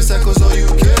 Running in circles, so you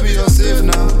can't be yourself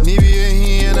now. Need be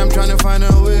here and I'm trying to find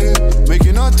a way. Make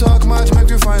you not talk much,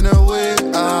 make you find a way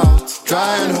out.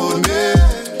 Try and hold me.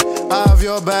 I have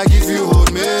your back if you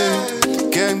hold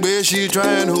me. Can't be she try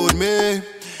and hold me.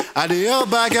 I do your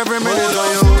back every minute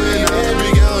on your way. Now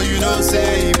every girl you don't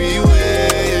say be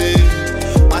way.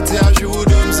 I tell you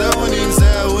them say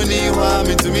when you want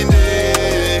me to me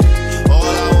day. All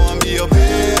I want be your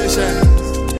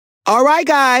patience. All right,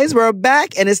 guys, we're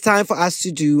back and it's time for us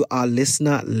to do our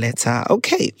listener letter.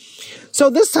 Okay, so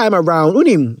this time around,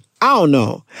 Unim, I don't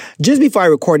know. Just before I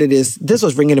recorded this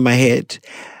was ringing in my head.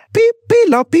 Pipi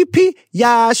lo pipi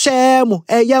ya shemu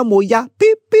eyemu ya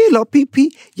pipi lo pipi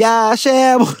ya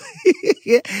shemu.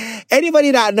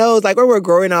 Anybody that knows, like when we're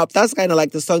growing up, that's kind of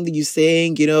like the song that you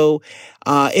sing,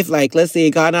 if like, let's say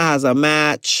Ghana has a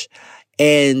match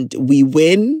and we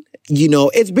win,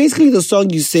 it's basically the song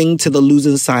you sing to the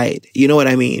losing side. You know what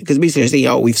I mean? Because basically you're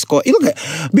saying, we've scored. Look,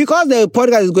 because the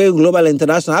podcast is going global and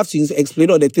international, I have to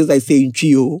explain all the things I say in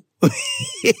Chio.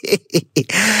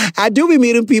 I do be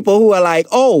meeting people who are like,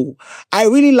 oh, I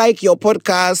really like your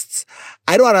podcasts.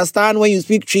 I don't understand when you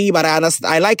speak Tree, but I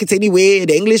like it anyway.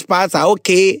 The English parts are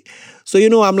okay. So,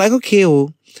 I'm like, okay,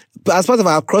 as part of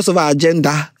our crossover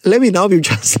agenda, let me now be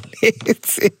translating.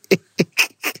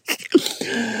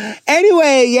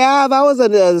 Anyway, yeah, that was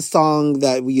a song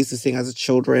that we used to sing as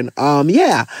children.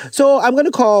 Yeah. So I'm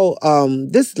gonna call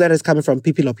this letter is coming from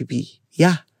Pipi Lo Pipi.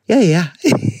 Yeah.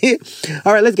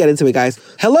 All right, let's get into it, guys.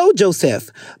 Hello, Joseph.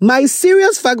 My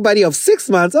serious fuck buddy of 6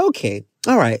 months. Okay.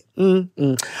 All right.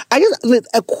 I just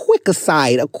a quick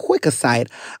aside.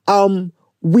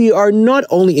 We are not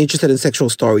only interested in sexual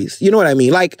stories. You know what I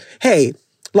mean? Like, hey,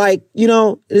 like, you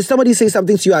know, if somebody say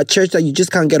something to you at church that you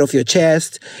just can't get off your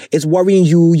chest, it's worrying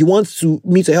you, you want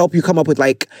me to help you come up with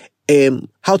like,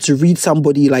 how to read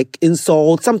somebody, like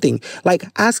insult, something. Like,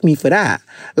 ask me for that.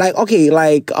 Like, okay,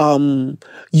 like,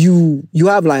 you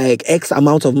have like X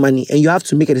amount of money and you have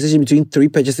to make a decision between 3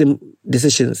 purchasing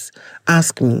decisions.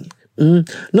 Ask me.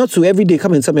 Not to every day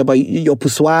come and tell me about your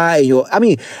puswa and your, I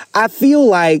mean, I feel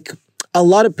like a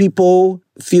lot of people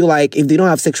feel like if they don't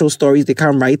have sexual stories, they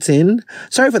can't write in.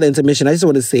 Sorry for the intermission. I just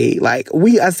want to say, like,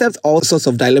 we accept all sorts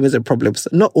of dilemmas and problems,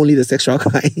 not only the sexual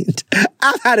kind.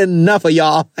 I've had enough of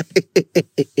y'all.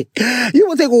 You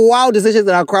will take wild decisions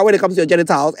that are cry when it comes to your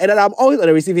genitals, and then I'm always on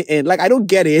the receiving end. Like, I don't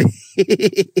get it.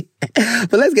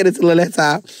 But let's get into the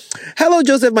letter. Hello,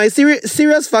 Joseph. My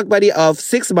serious fuck buddy of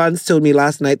 6 months told me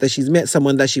last night that she's met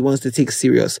someone that she wants to take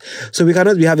serious. So we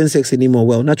cannot be having sex anymore.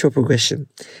 Well, natural progression.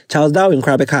 Charles Darwin,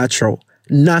 Krabbe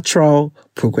natural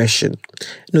progression.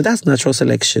 No, that's natural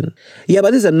selection. Yeah,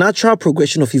 but this is a natural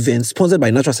progression of events sponsored by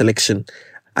natural selection.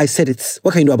 I said it.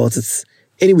 What can you do about it?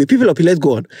 Anyway, people up here, let's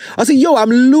go on. I say, yo,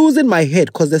 I'm losing my head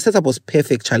because the setup was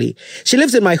perfect, Charlie. She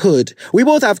lives in my hood. We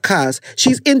both have cars.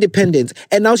 She's independent.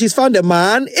 And now she's found a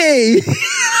man. Hey!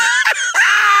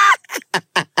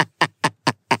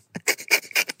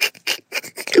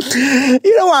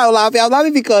 You know why I'm laughing? I'm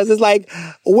laughing because it's like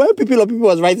when people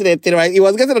was writing that thing, right? He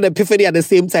was getting an epiphany at the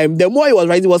same time. The more he was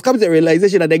writing, he was coming to the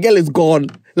realization that the girl is gone.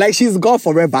 Like, she's gone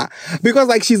forever. Because,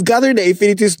 like, she's gathering the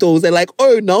infinity stones and, like,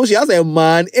 oh, now she has a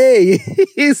man. Hey,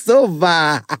 it's so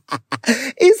bad.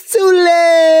 It's too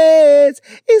late.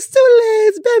 It's too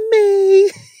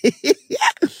late, baby.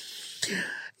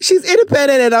 She's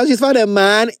independent and now she's found a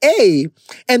man. Hey,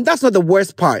 and that's not the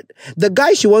worst part. The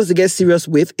guy she wants to get serious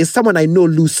with is someone I know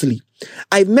loosely.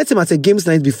 I've met him at a games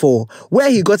night before where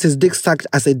he got his dick sucked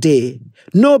as a day.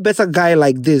 No better guy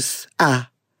like this.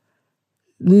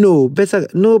 No better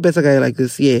guy like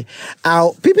this. Yeah.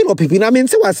 People, I mean,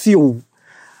 say what's you.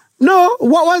 No,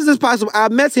 what was this person? I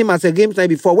met him at a games night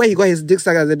before where he got his dick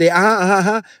sucked as a day.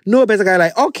 No better guy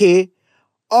like, okay.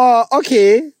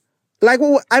 Okay. Like,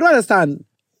 well, I don't understand.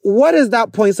 What is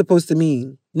that point supposed to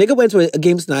mean? Nigga went to a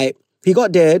games night. He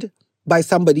got dared by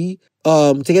somebody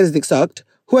to get his dick sucked.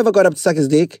 Whoever got up to suck his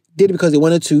dick did it because they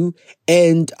wanted to.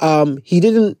 And he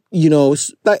didn't, you know,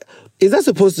 like, is that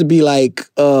supposed to be like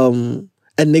a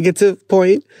negative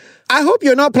point? I hope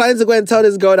you're not planning to go and tell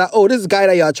this girl that, oh, this guy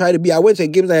that y'all trying to be, I went to a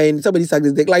games night and somebody sucked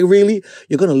his dick. Like, really?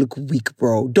 You're going to look weak,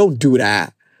 bro. Don't do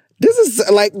that. This is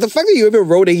like the fact that you even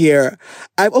wrote it here.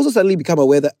 I've also suddenly become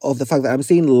aware of the fact that I'm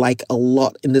saying like a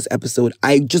lot in this episode.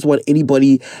 I just want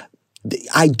anybody.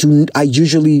 I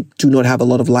usually do not have a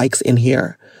lot of likes in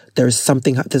here. There's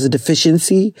a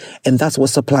deficiency, and that's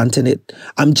what's supplanting it.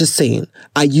 I'm just saying,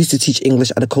 I used to teach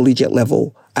English at a collegiate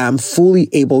level. I am fully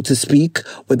able to speak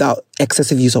without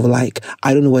excessive use of like.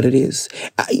 I don't know what it is.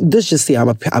 Let's just say I'm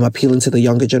appealing to the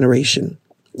younger generation.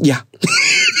 Yeah.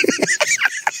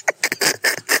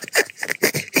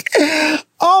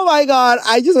 Oh my God,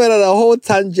 I just went on a whole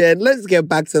tangent. Let's get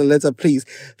back to the letter, please.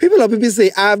 People say,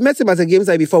 I've met him at a game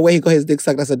site before where he got his dick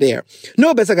sucked as a dare.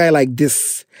 No better guy like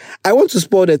this. I want to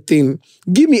spoil the thing.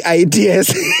 Give me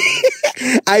ideas.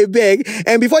 I beg.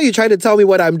 And before you try to tell me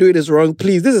what I'm doing is wrong,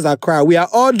 please, this is our crowd. We are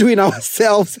all doing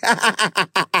ourselves.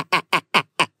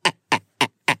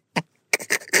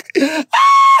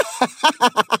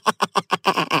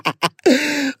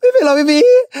 Baby.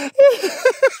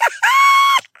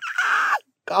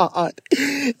 God.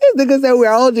 This nigga said we're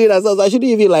all doing ourselves. I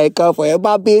shouldn't even like come for it.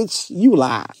 But bitch, you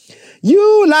lie.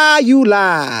 You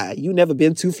lie. You never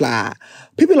been too fly.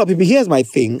 People, here's my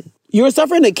thing. You're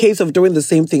suffering a case of doing the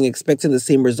same thing, expecting the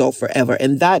same result forever.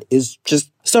 And that is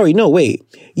just, sorry, no, wait.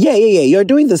 Yeah. You're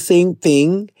doing the same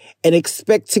thing and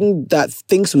expecting that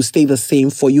things will stay the same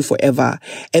for you forever.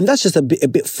 And that's just a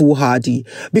bit foolhardy.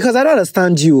 Because I don't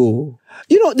understand you.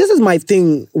 You know, this is my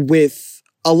thing with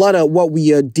a lot of what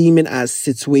we are deeming as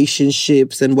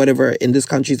situationships and whatever in this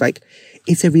country is like,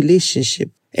 it's a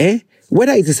relationship,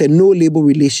 Whether it is a no-label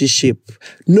relationship,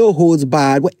 no holds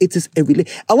barred, it is a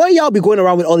relationship. And when y'all be going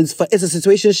around with all this, it's a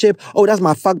situationship, oh, that's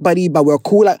my fuck buddy, but we're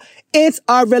cool. Like, it's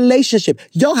a relationship.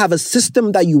 Y'all have a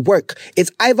system that you work. It's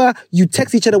either you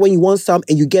text each other when you want some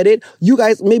and you get it. You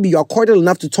guys, maybe you're cordial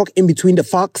enough to talk in between the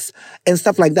fucks and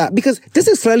stuff like that. Because this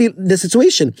is clearly the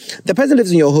situation. The person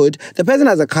lives in your hood. The person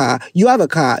has a car. You have a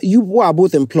car. You are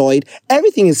both employed.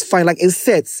 Everything is fine. Like, it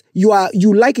sets. You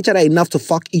like each other enough to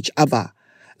fuck each other.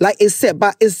 Like, it's set,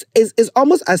 but it's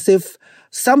almost as if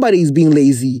somebody is being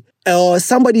lazy or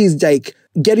somebody is like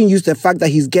getting used to the fact that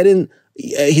he's getting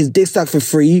his dick sucked for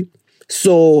free.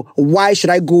 So why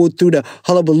should I go through the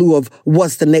hullabaloo of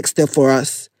what's the next step for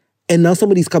us? And now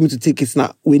somebody's coming to take it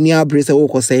now. We near brace now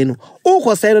what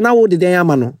did they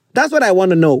know? That's what I want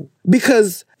to know.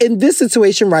 Because in this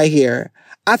situation right here,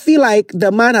 I feel like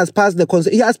the man has passed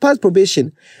he has passed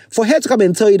probation. For her to come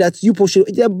and tell you that you push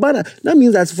it, that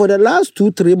means that for the last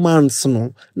 2-3 months,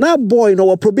 now boy,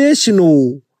 probation,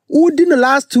 who did the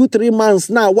last 2-3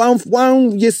 months now,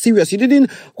 one year serious. You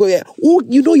didn't,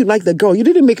 you know you like the girl. You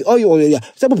didn't make,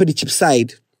 some of the cheap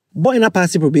side. Boy, in a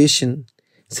passing probation,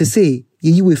 say,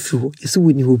 you with you, you see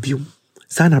when you will be,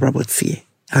 Sana Rabotsi.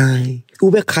 Aye.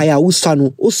 Ube kaya,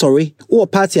 usanu, sorry.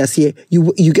 Party as here.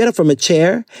 You get up from a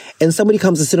chair and somebody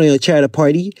comes to sit on your chair at a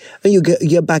party and you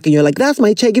get back and you're like, that's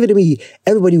my chair, give it to me.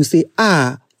 Everybody will say,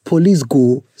 police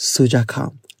go, soldier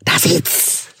come. That's it.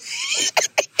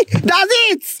 That's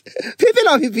it. Pipi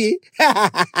no pipi.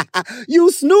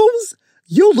 You snooze,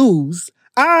 you lose.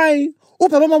 Papa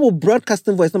mama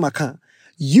broadcasting voice no maka.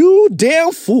 You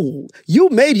damn fool. You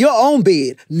made your own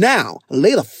bed. Now,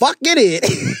 lay the fuck in it.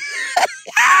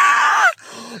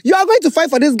 You are going to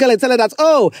fight for this girl and tell her that,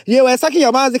 you were sucking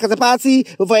your music at a party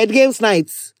for a games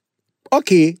nights.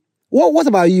 Okay. What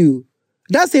about you?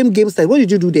 That same games night, what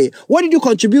did you do there? What did you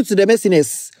contribute to the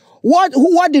messiness?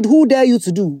 What did who dare you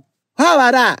to do? How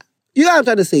about that? You know what I'm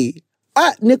trying to say?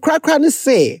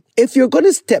 Say, if you're going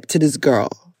to step to this girl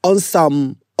on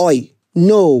some,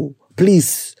 no,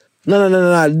 please.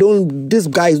 No, don't, this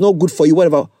guy is not good for you,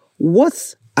 whatever.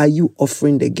 What are you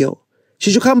offering the girl?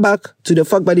 She should come back to the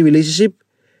fuck buddy relationship.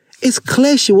 It's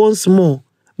clear she wants more.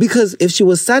 Because if she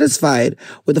was satisfied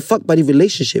with the fuck buddy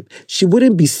relationship, she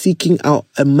wouldn't be seeking out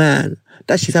a man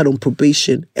that she's had on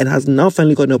probation and has now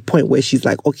finally gotten to a point where she's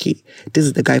like, okay, this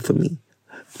is the guy for me.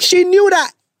 She knew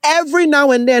that every now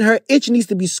and then her itch needs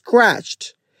to be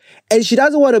scratched. And she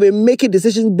doesn't want to be making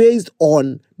decisions based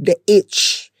on the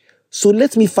itch. So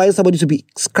let me find somebody to be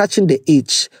scratching the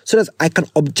itch so that I can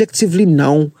objectively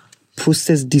now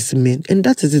process this man. And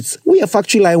that is it. We are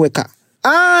factory line worker. We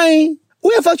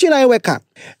are factory line worker.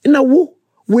 Now,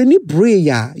 when you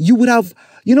prayer, you would have,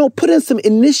 put in some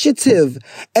initiative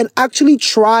and actually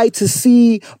try to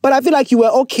see, but I feel like you were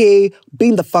okay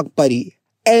being the fuck buddy.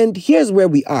 And here's where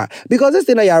we are. Because this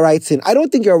thing that you're writing, I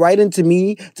don't think you're writing to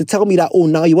me to tell me that,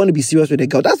 now you want to be serious with a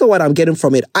girl. That's not what I'm getting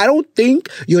from it. I don't think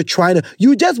you're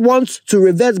you just want to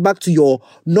revert back to your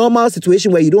normal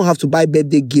situation where you don't have to buy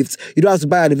birthday gifts. You don't have to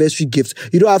buy anniversary gifts.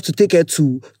 You don't have to take her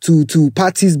to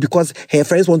parties because her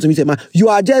friends want to meet her man. You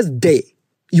are just there.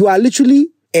 You are literally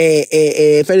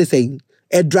a friend is saying,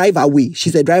 a drive away.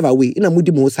 She's a drive away.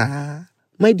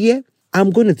 My dear, I'm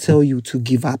going to tell you to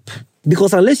give up.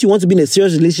 Because unless you want to be in a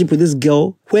serious relationship with this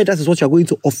girl, where that is what you're going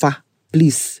to offer,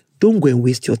 please, don't go and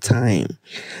waste your time.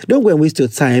 Don't go and waste your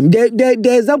time.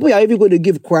 The example you're even going to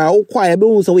give, we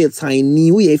are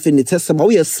tiny, we are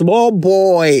a small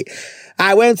boy.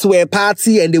 I went to a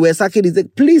party and they were sucking his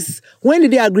dick. Please, when did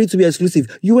they agree to be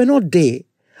exclusive? You were not there.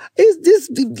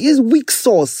 Is weak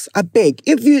sauce. I beg.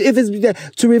 If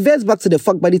it's to reverse back to the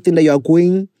fuck buddy thing that you are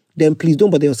going, then please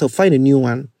don't bother yourself. Find a new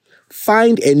one.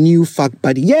 Find a new fuck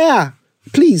buddy. Yeah,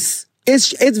 please.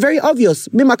 It's very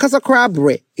obvious. Me makasa crab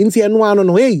re.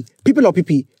 Hey, people or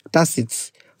pipi. That's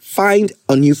it. Find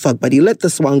a new fuck buddy. Let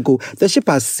this one go. The ship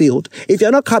has sailed. If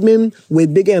you're not coming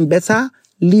with bigger and better,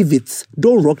 leave it.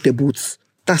 Don't rock the boots.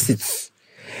 That's it.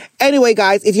 Anyway,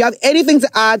 guys, if you have anything to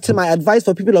add to my advice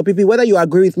for people or pipi, whether you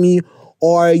agree with me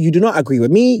or you do not agree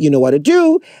with me, you know what to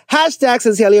do. Hashtag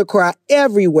Sincerely Accra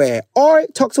everywhere. Or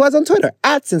talk to us on Twitter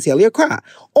 @Sincerely Accra.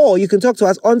 Or you can talk to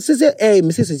us on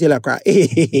Mrs. Sincerely Accra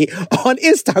on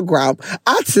Instagram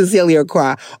 @Sincerely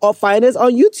Accra. Or find us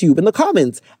on YouTube in the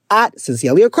comments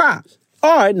 @Sincerely Accra.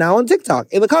 Or now on TikTok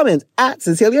in the comments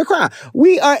 @Sincerely Accra.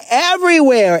 We are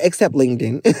everywhere except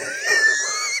LinkedIn.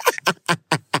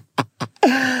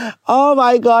 Oh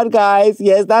my God, guys.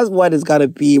 Yes, that's what it's going to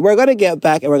be. We're going to get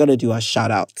back and we're going to do our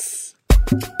shout outs.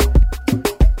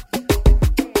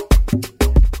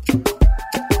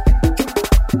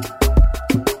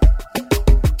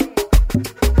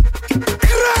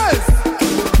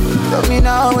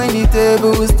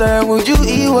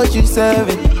 7.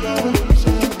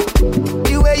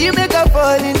 The way you make her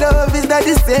fall in love is not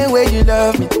the same way you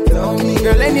love me. Tell me,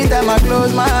 girl, anytime I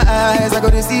close my eyes, I go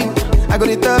to see you. I go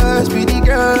to touch pretty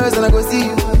girls and I go see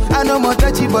you. I know more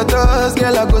touchy but us,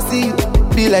 girl, I go see you.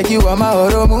 Be like you are my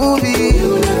horror movie.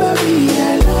 You'll never be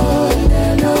alone,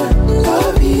 alone.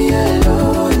 I'll be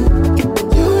alone.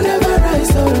 You never rise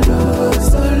so low,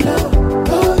 so low.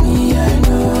 Oh me, I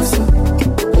know so.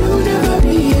 You'll never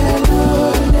be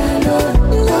alone,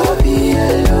 alone. I'll be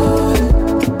alone.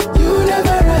 You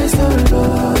never rise so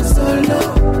low, so low.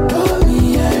 Oh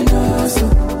me, I know so.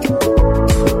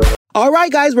 All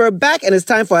right, guys, we're back and it's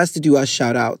time for us to do our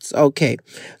shout outs. Okay.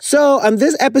 So on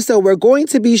this episode, we're going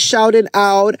to be shouting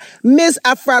out Miss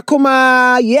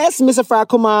Afrakuma. Yes, Miss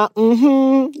Afrakuma.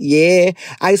 Yeah.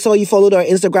 I saw you followed our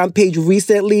Instagram page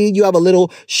recently. You have a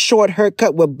little short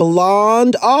haircut with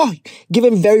blonde. Oh,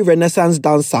 giving very Renaissance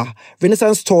dancer.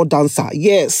 Renaissance tall dancer.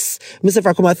 Yes. Miss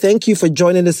Afrakuma, thank you for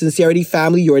joining the Sincerity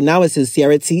family. You are now a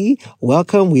Sincerity.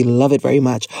 Welcome. We love it very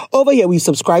much. Over here, we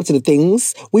subscribe to the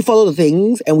things. We follow the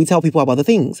things and we tell people about the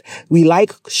things. We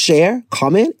like, share,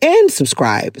 comment, and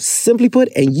subscribe. Simply put,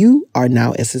 and you are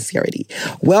now a Sincerity.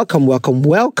 Welcome, welcome,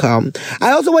 welcome.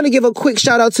 I also want to give a quick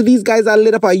shout out to these guys that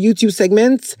lit up our YouTube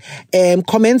segment and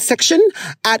comment section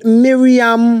at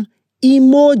Miriam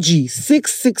Emoji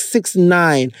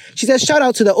 6669. She says, shout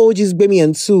out to the OGs, Bimmy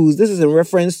and Suze. This is in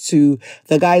reference to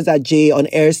the guys that Jay on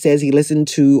air says he listened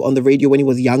to on the radio when he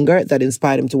was younger that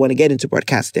inspired him to want to get into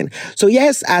broadcasting. So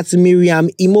yes, at Miriam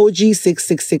Emoji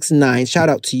 6669. Shout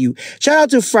out to you. Shout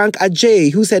out to Frank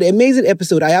Ajay, who said, amazing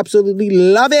episode. I absolutely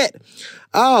love it.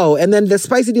 Oh, and then the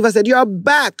Spicy Diva said, you're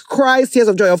back. Cries, tears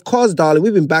of joy. Of course, darling.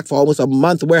 We've been back for almost a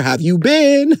month. Where have you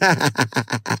been?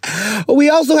 We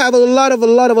also have a lot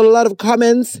of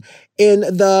comments in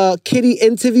the Kitty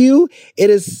interview. It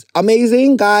is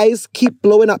amazing, guys. Keep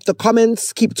blowing up the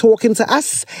comments. Keep talking to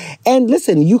us. And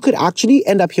listen, you could actually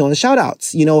end up here on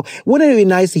shout-outs. You know, wouldn't it be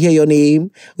nice to hear your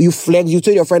name? You flex, you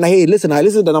tell your friend, hey, listen, I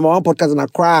listen to the number one podcast and I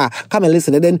cry. Come and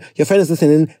listen. And then your friend is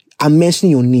listening. I'm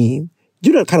mentioning your name.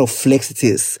 You know what kind of flex it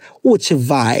is. What's your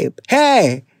vibe?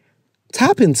 Hey,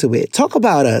 tap into it. Talk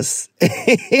about us.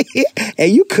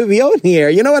 And you could be on here.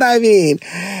 You know what I mean?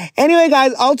 Anyway,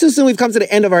 guys, all too soon we've come to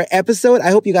the end of our episode. I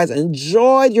hope you guys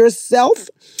enjoyed yourself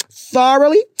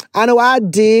thoroughly. I know I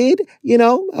did. You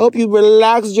know, I hope you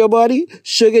relaxed your body,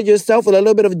 sugared yourself with a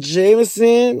little bit of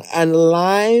Jameson and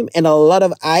lime and a lot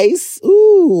of ice.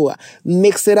 Ooh,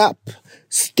 mix it up.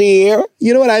 Steer.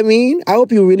 You know what I mean? I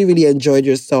hope you really, really enjoyed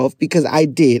yourself because I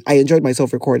did. I enjoyed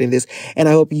myself recording this. And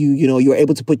I hope you were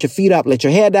able to put your feet up, let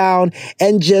your hair down,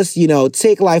 and just,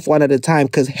 take life one at a time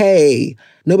because, hey,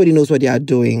 nobody knows what they are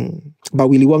doing. But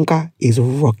Willy Wonka is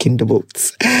rocking the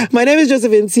boats. My name is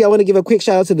Josephine T. I want to give a quick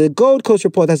shout out to the Gold Coast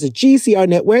Report. That's the GCR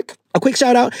network. A quick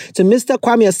shout out to Mr.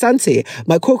 Kwame Asante,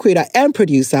 my co-creator and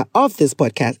producer of this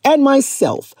podcast, and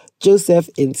myself, Joseph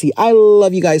Inti. I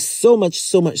love you guys so much,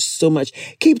 so much, so much.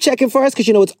 Keep checking for us because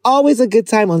it's always a good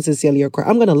time on Sincerely Your Cry.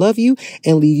 I'm going to love you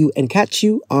and leave you and catch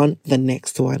you on the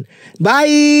next one.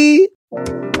 Bye.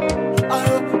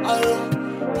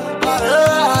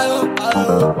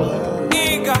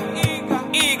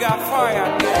 Eager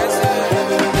fire.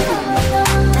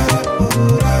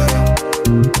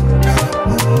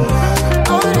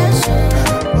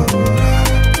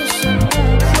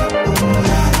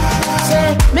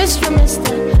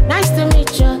 Mr. Nice to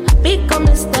meet you. Big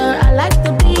Mr. I like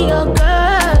to be your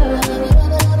girl.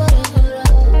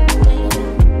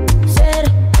 Said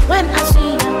when I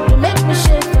see you, you make me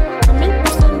shiver. I'm in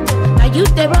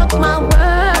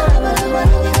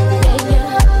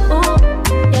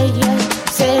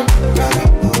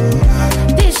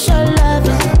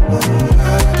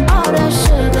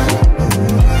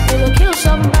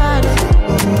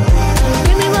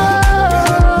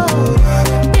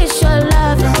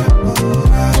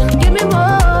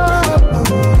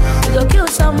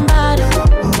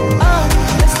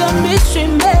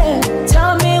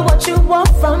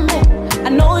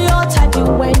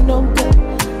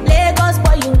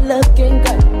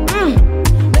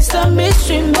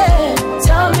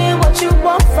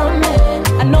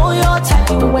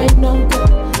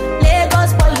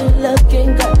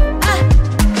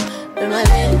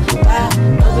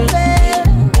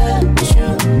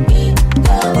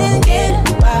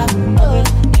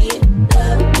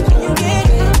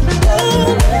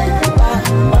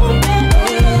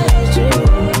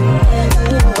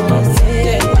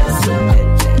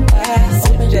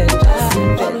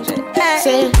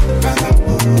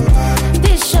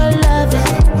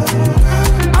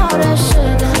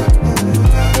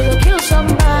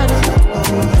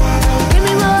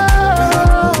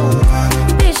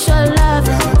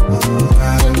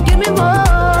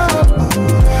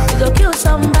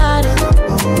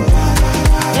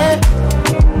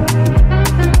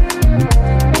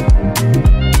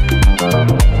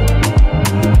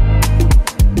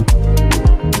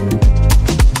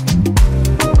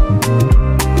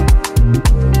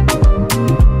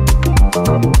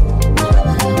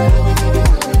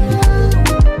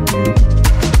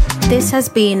has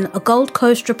been a Gold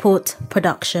Coast Report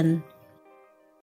production.